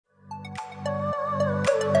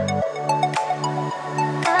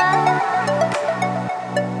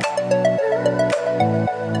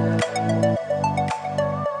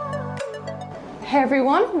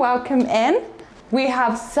everyone, welcome in. We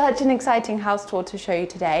have such an exciting house tour to show you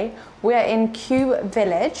today. We're in Kew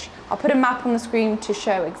Village. I'll put a map on the screen to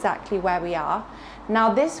show exactly where we are.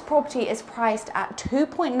 Now this property is priced at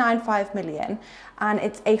 2.95 million and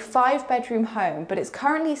it's a 5-bedroom home, but it's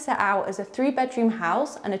currently set out as a 3-bedroom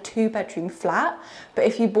house and a 2-bedroom flat. But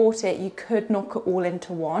if you bought it, you could knock it all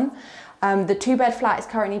into one. The 2-bed flat is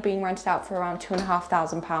currently being rented out for around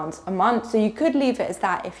 £2,500 a month, so you could leave it as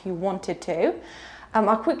that if you wanted to.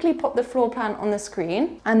 I'll quickly pop the floor plan on the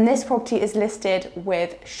screen, and this property is listed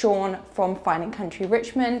with Sean from Fine & Country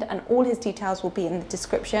Richmond, and all his details will be in the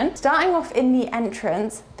description. Starting off in the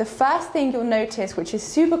entrance, the first thing you'll notice, which is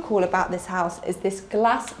super cool about this house, is this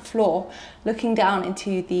glass floor looking down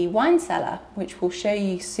into the wine cellar, which we'll show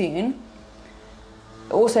you soon.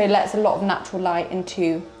 It also lets a lot of natural light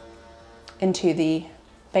into the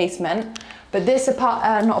basement. But this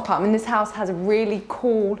this house has a really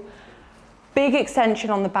cool big extension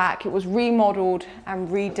on the back. It was remodeled and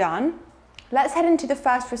redone. Let's head into the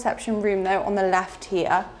first reception room though, on the left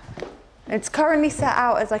here. It's currently set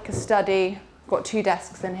out as like a study. Got 2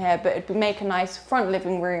 desks in here, but it would make a nice front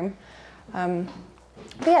living room. But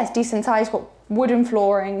yeah, it's decent size, got wooden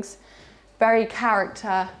floorings, very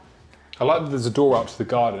character. I like that there's a door out to the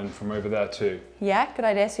garden from over there too. Yeah, good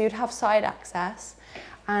idea. So you'd have side access.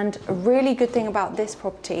 And a really good thing about this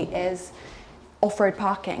property is off-road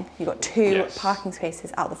parking. You've got 2 parking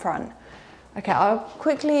spaces out the front. Okay, I'll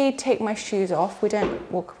quickly take my shoes off. We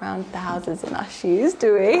don't walk around the houses in our shoes,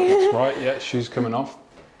 do we? That's right, yeah, shoes coming off.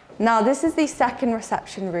 Now this is the second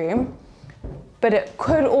reception room, but it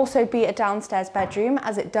could also be a downstairs bedroom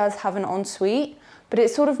as it does have an ensuite, but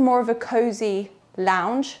it's sort of more of a cozy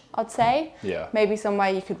lounge, I'd say. Yeah. Maybe somewhere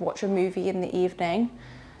you could watch a movie in the evening.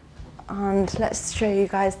 And let's show you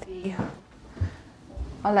guys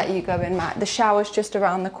I'll let you go in, Matt. The shower's just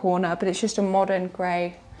around the corner, but it's just a modern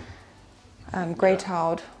grey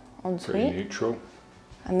tiled ensuite. Pretty neutral.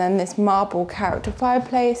 And then this marble character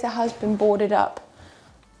fireplace, it has been boarded up,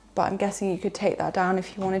 but I'm guessing you could take that down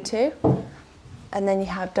if you wanted to. And then you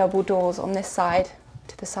have double doors on this side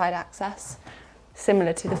to the side access,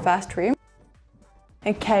 similar to the first room.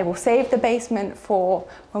 Okay, we'll save the basement for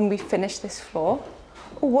when we finish this floor.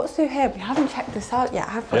 Oh, what's through here? We haven't checked this out yet,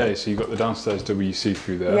 have we? Yeah, so you've got the downstairs WC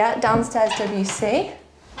through there. Yeah, downstairs WC.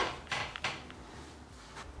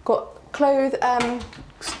 Got coat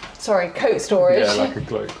storage. Yeah, like a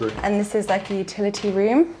cloak room. And this is like a utility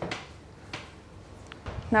room.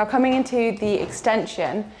 Now coming into the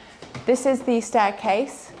extension, this is the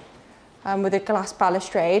staircase with a glass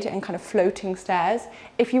balustrade and kind of floating stairs.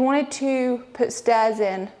 If you wanted to put stairs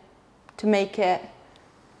in to make it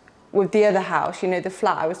with the other house, you know, the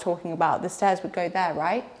flat I was talking about, the stairs would go there,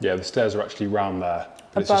 right? Yeah, the stairs are actually round there,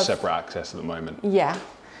 but it's just separate access at the moment. Yeah.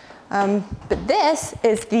 But this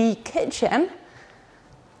is the kitchen.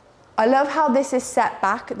 I love how this is set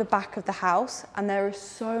back at the back of the house, and there is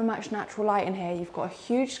so much natural light in here. You've got a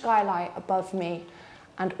huge skylight above me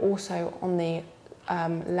and also on the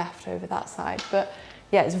left over that side. But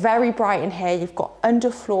yeah, it's very bright in here. You've got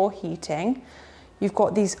underfloor heating. You've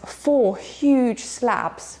got these 4 huge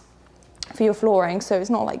slabs for your flooring, so it's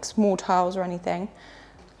not like small tiles or anything,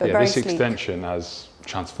 but yeah, very this sleek. extension has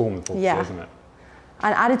transformed the property, hasn't it?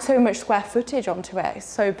 And added so much square footage onto it. It's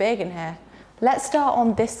so big in here. Let's start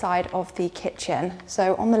on this side of the kitchen.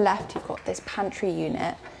 So on the left, you've got this pantry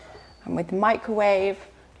unit, and with the microwave,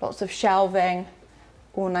 lots of shelving,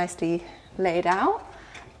 all nicely laid out.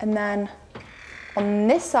 And then on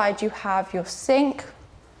this side, you have your sink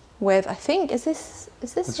with, I think, is this?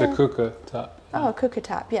 It's a cooker tap. Oh, a cooker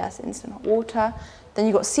tap, yes, instant hot water. Then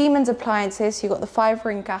you've got Siemens appliances. You've got the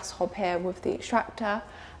 5-ring gas hob here with the extractor.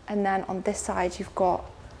 And then on this side, you've got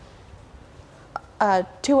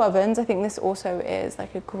 2 ovens. I think this also is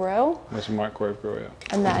like a grill. There's a microwave grill, yeah.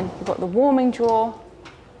 And then you've got the warming drawer,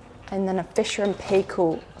 and then a Fisher &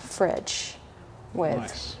 Paykel fridge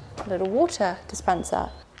with a little water dispenser.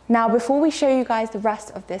 Now, before we show you guys the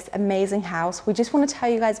rest of this amazing house, we just want to tell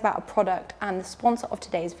you guys about a product and the sponsor of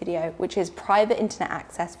today's video, which is Private Internet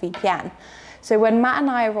Access VPN. So when Matt and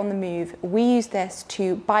I are on the move, we use this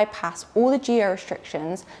to bypass all the geo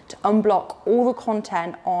restrictions to unblock all the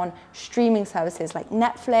content on streaming services like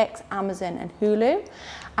Netflix, Amazon, and Hulu.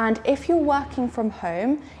 And if you're working from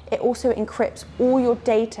home, it also encrypts all your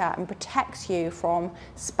data and protects you from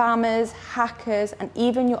spammers, hackers, and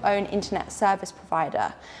even your own internet service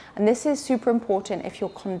provider. And this is super important if you're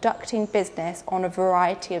conducting business on a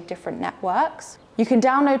variety of different networks. You can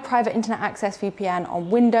download private internet access VPN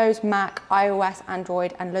on Windows, Mac, iOS,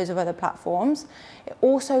 Android, and loads of other platforms. It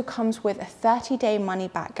also comes with a 30-day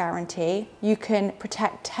money-back guarantee. You can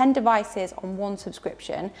protect 10 devices on one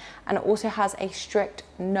subscription, and it also has a strict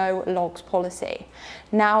no logs policy.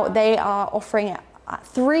 Now, they are offering it at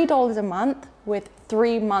 $3 a month with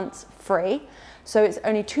 3 months free. So it's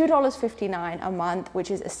only $2.59 a month, which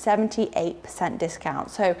is a 78% discount.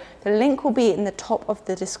 So the link will be in the top of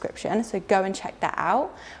the description, so go and check that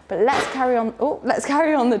out. But let's carry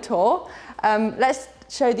on, the tour. Let's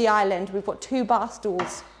show the island. We've got 2 bar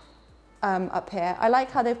stools up here. I like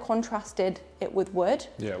how they've contrasted it with wood.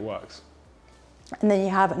 Yeah, it works. And then you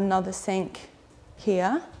have another sink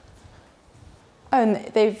here. Oh, and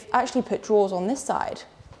they've actually put drawers on this side.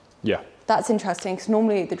 Yeah. That's interesting, because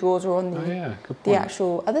normally the drawers are on the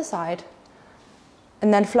actual other side.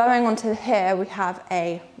 And then flowing onto here, we have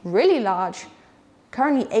a really large,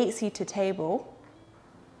 currently 8-seater table.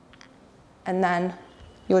 And then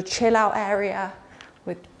your chill out area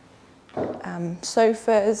with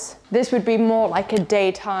sofas. This would be more like a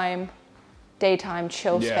daytime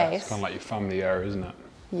chill space. Yeah, it's kind of like your family area, isn't it?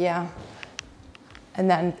 Yeah. And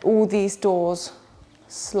then all these doors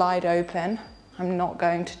slide open. I'm not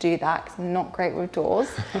going to do that because I'm not great with doors,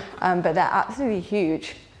 but they're absolutely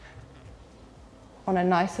huge on a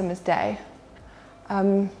nice summer's day.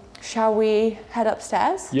 Shall we head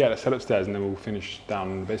upstairs? Yeah, let's head upstairs and then we'll finish down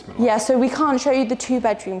in the basement. Yeah, so we can't show you the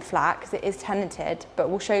 2-bedroom flat because it is tenanted, but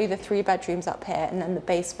we'll show you the 3 bedrooms up here and then the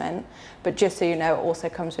basement. But just so you know, it also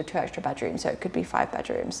comes with 2 extra bedrooms, so it could be 5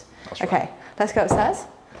 bedrooms. That's okay, right. Let's go upstairs.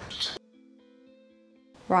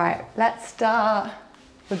 Right, let's start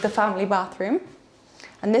with the family bathroom.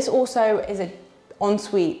 And this also is an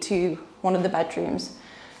ensuite to one of the bedrooms.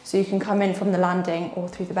 So you can come in from the landing or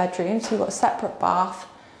through the bedroom. So you've got a separate bath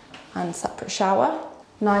and separate shower.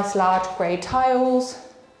 Nice large grey tiles.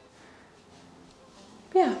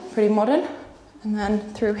 Yeah, pretty modern. And then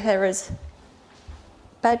through here is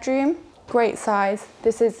bedroom, great size.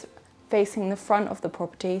 This is facing the front of the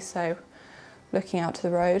property, so looking out to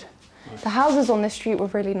the road. Nice. The houses on this street were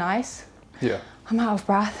really nice. Yeah. I'm out of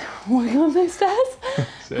breath walking on those stairs.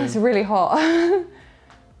 It's really hot.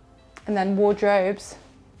 And then wardrobes.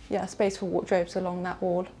 Yeah, space for wardrobes along that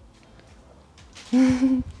wall.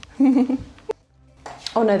 Oh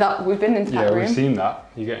no, we've been into that room. Yeah, we've seen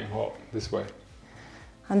that. You're getting hot this way.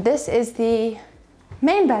 And this is the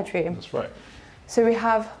main bedroom. That's right. So we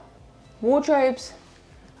have wardrobes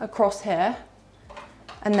across here,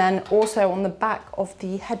 and then also on the back of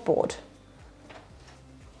the headboard.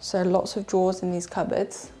 So lots of drawers in these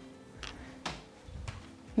cupboards.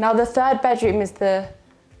 Now the 3rd bedroom is the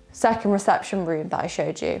second reception room that I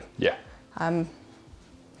showed you. Yeah. So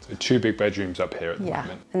 2 big bedrooms up here at the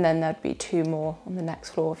moment. And then there'd be 2 more on the next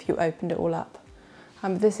floor if you opened it all up.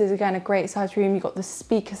 This is again a great size room. You've got the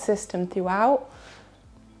speaker system throughout.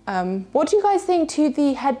 What do you guys think to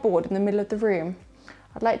the headboard in the middle of the room?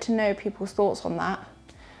 I'd like to know people's thoughts on that.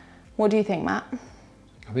 What do you think, Matt?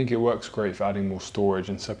 I think it works great for adding more storage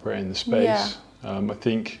and separating the space. Yeah. I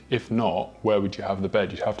think if not, where would you have the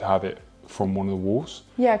bed? You'd have to have it from one of the walls.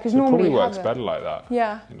 Yeah, because so normally it probably works better like that.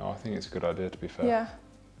 Yeah. You know, I think it's a good idea, to be fair. Yeah.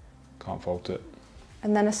 Can't fault it.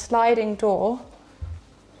 And then a sliding door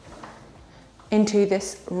into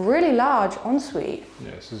this really large ensuite.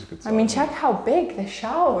 Yeah, this is a good size. I mean, check how big the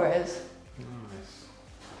shower is. Nice.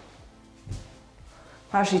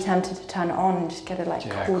 I'm actually tempted to turn it on and just get it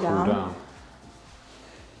cool down.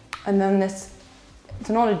 And then it's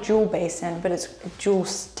not a dual basin, but it's dual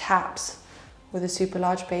taps with a super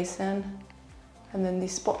large basin. And then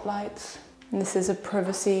these spotlights. And this is a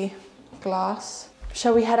privacy glass.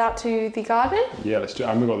 Shall we head out to the garden? Yeah, let's do it.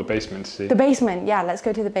 And we've got the basement to see. The basement, yeah, let's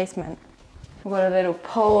go to the basement. We've got a little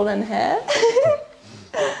pole in here.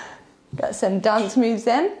 Got some dance moves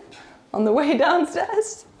in on the way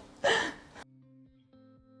downstairs.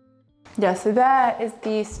 Yeah, so there is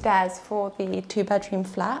the stairs for the 2-bedroom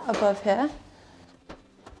flat above here.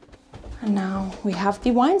 And now we have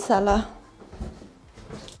the wine cellar.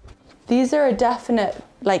 These are a definite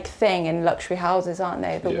thing in luxury houses, aren't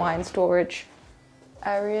they? The wine storage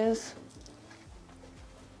areas.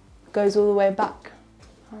 Goes all the way back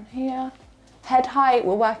on here. Head height,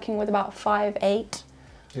 we're working with about 5'8".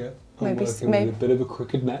 Yeah, maybe with a bit of a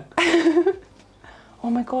crooked neck. Oh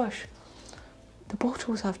my gosh, the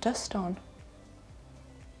bottles have dust on.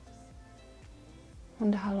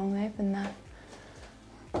 Wonder how long they've been there.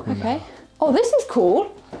 Okay. Oh, this is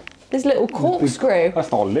cool. This little corkscrew.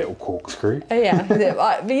 That's not a little corkscrew. Oh yeah,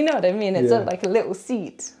 but you know what I mean. It's like a little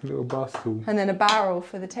seat. A little bar stool. And then a barrel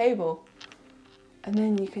for the table. And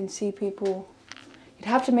then you can see people. You'd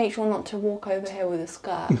have to make sure not to walk over here with a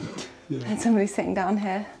skirt. Yeah. And somebody's sitting down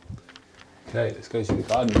here. Okay, let's go see the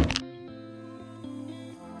garden.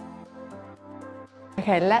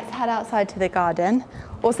 Okay, let's head outside to the garden.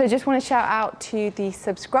 Also, just want to shout out to the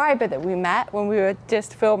subscriber that we met when we were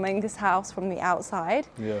just filming this house from the outside.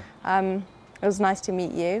 Yeah. It was nice to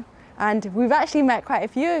meet you. And we've actually met quite a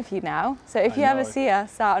few of you now. So if you ever see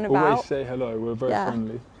us out and about. Always say hello, we're very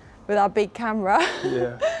friendly. With our big camera.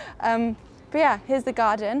 Yeah. But yeah, here's the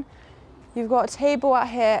garden. You've got a table out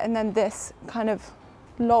here and then this kind of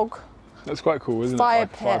log. That's quite cool, isn't it? Fire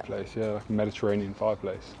Like pit. a fireplace, yeah, like a Mediterranean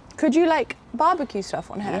fireplace. Could you like barbecue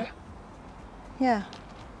stuff on here? Yeah. Yeah.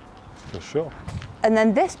 For sure. And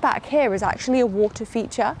then this back here is actually a water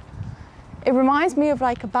feature. It reminds me of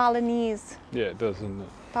like a Balinese. Yeah, it does, doesn't it?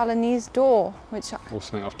 Balinese door, which. Or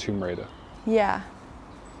something off Tomb Raider. Yeah.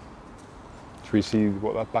 Should we see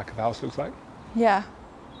what that back of the house looks like? Yeah.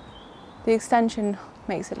 The extension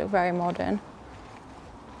makes it look very modern.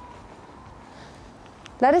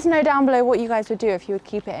 Let us know down below what you guys would do if you would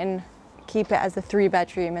keep it as a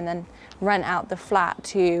 3-bedroom and then rent out the flat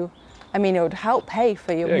to, I mean, it would help pay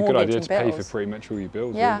for your mortgage and bills. Yeah, good idea to pay for pretty much all your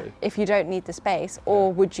bills, really. If you don't need the space,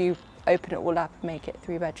 or would you open it all up and make it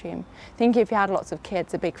 3-bedroom? I think if you had lots of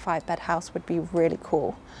kids, a big 5-bed house would be really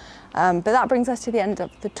cool. But that brings us to the end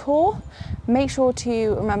of the tour. Make sure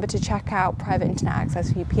to remember to check out Private Internet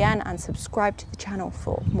Access VPN and subscribe to the channel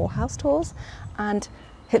for more house tours, and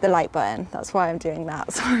hit the like button. That's why I'm doing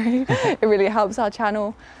that, sorry. It really helps our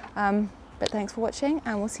channel. But thanks for watching,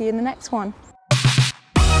 and we'll see you in the next one.